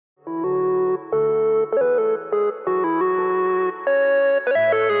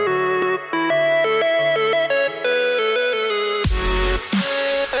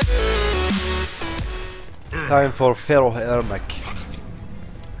Time for Pharaoh Ermac.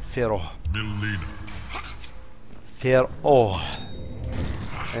 Pharaoh. Pharaoh.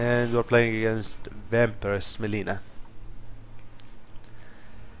 And we're playing against Vampiress Melina.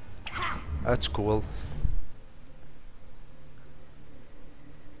 That's cool.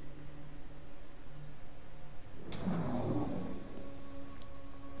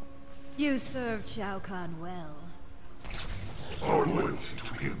 You served Shao Kahn well. Our loyalty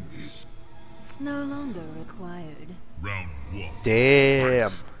to him is No longer required. round one.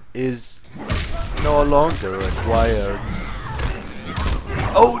 Damn. Is no longer required.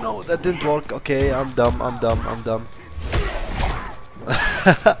 Oh no, that didn't work. Okay, I'm dumb.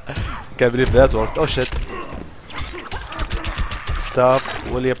 Can't believe that worked. Oh shit. Stop.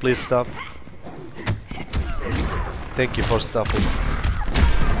 Will you please stop? Thank you for stopping.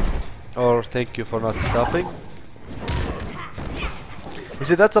 Or thank you for not stopping. You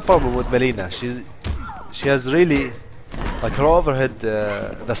see, that's a problem with Melina. She has really, like, her overhead,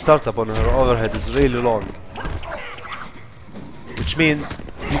 the startup on her overhead is really long, which means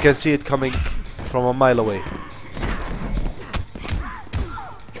you can see it coming from a mile away.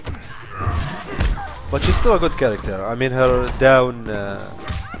 But she's still a good character. I mean, her down,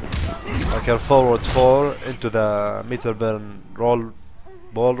 like her forward 4 into the meter burn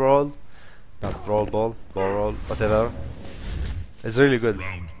ball roll, not roll ball roll, whatever, is really good.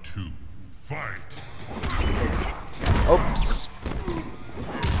 Round two. Fight. Oops.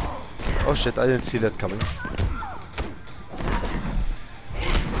 Oh shit, I didn't see that coming.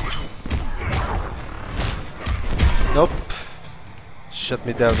 Nope. Shut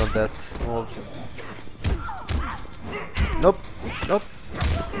me down on that move. Nope. Nope.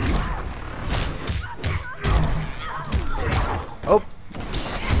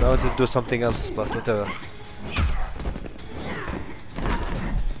 Oops. I wanted to do something else, but whatever.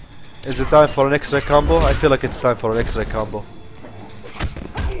 Is it time for an X-ray combo? I feel like it's time for an X-ray combo.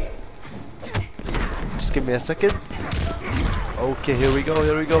 Just give me a second. Okay, here we go.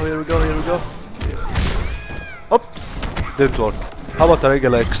 Oops! Didn't work. How about a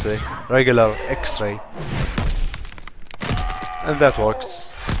regular X-ray? And that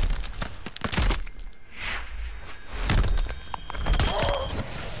works.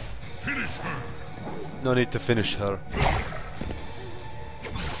 Finish her. No need to finish her.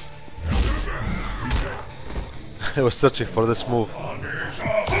 I was searching for this move.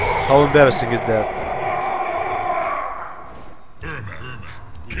 How embarrassing is that? Ermac.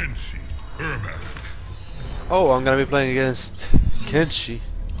 Kenshi. Ermac. Oh, I'm gonna be playing against Kenshi.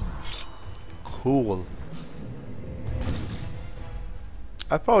 Cool.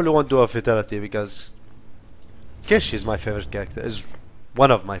 I probably won't do a fatality because Kenshi is my favorite character. Is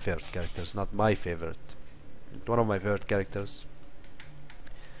one of my favorite characters, not my favorite. One of my favorite characters.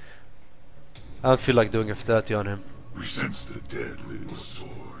 I don't feel like doing a fatality on him. We sense the deadly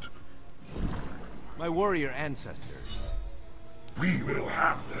sword. My warrior ancestors. We will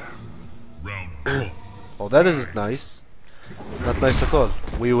have them. Round one. Oh, that isn't nice. Not nice at all.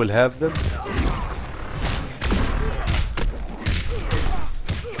 We will have them.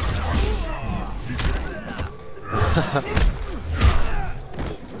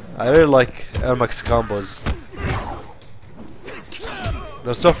 I really like Ermac's combos.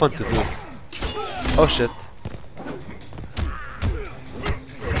 They're so fun to do. Oh shit.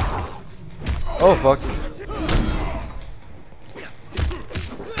 Oh fuck.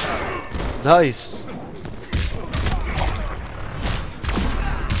 Nice.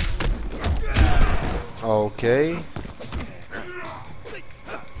 Okay.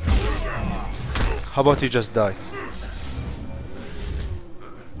 How about you just die?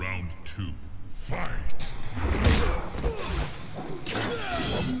 Round two. Fight.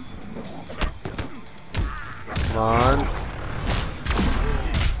 Come on.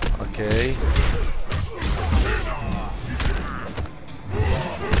 Okay.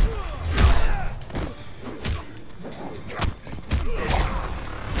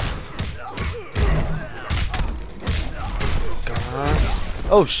 Come on.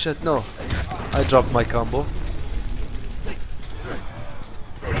 Oh shit, no. I dropped my combo.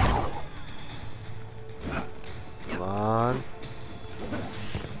 Come on.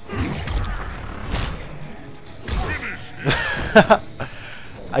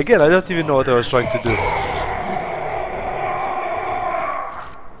 Again, I don't even know what I was trying to do.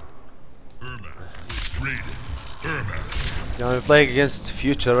 Ermac. Raiden. Ermac. Now I'm playing against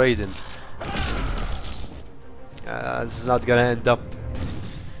future Raiden. This is not gonna end up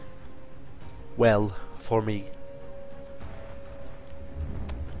well for me.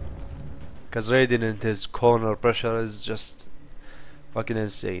 Because Raiden and his corner pressure is just fucking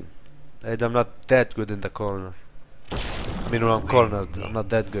insane. And I'm not that good in the corner. I mean, when I'm cornered, I'm not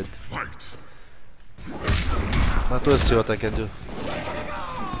that good. Fight. But we'll see what I can do.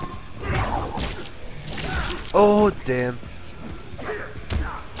 Oh, damn.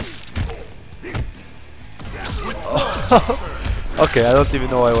 Okay, I don't even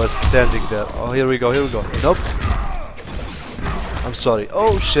know I was standing there. Oh, here we go, here we go. Nope. I'm sorry.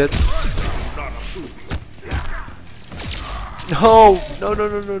 Oh, shit. No! No, no,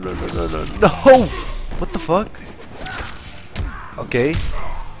 no, no, no, no, no, no, no! What the fuck? Okay.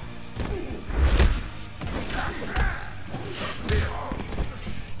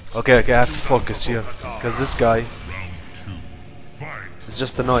 Okay, okay, I have to focus here. Because this guy is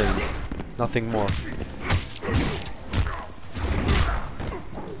just annoying. Nothing more.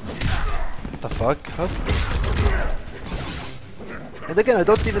 What the fuck? How? And again, I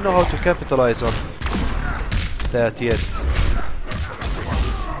don't even know how to capitalize on that yet.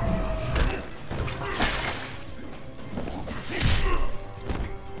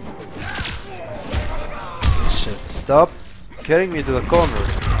 Shit, stop carrying me to the corner.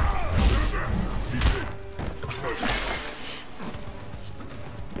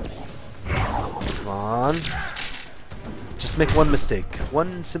 Come on. Just make one mistake.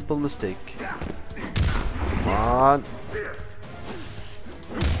 One simple mistake. Come on.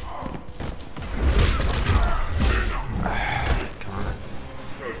 Come on.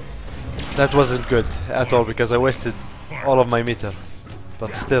 That wasn't good at all because I wasted all of my meter.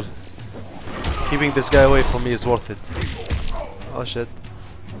 But still. Keeping this guy away from me is worth it. Oh shit.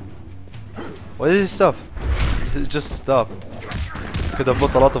 Why did he stop? He just stopped. Could have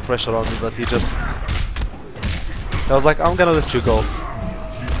put a lot of pressure on me, but he just... I was like, I'm gonna let you go.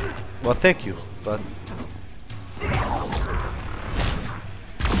 Well, thank you, but...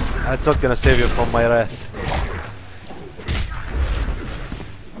 That's not gonna save you from my wrath.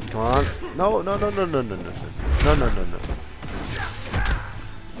 Come on. No, no, no, no, no, no, no. No, no, no, no.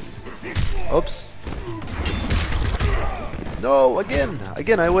 Oops. No, again.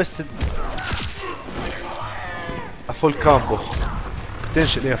 Again, I wasted a full combo.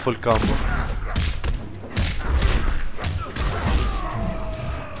 Potentially a full combo.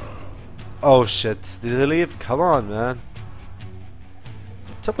 Oh shit. Did they leave? Come on, man.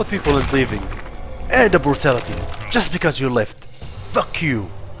 What's up with people and leaving? And the brutality. Just because you left. Fuck you.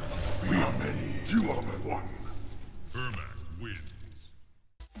 We are many. You are many.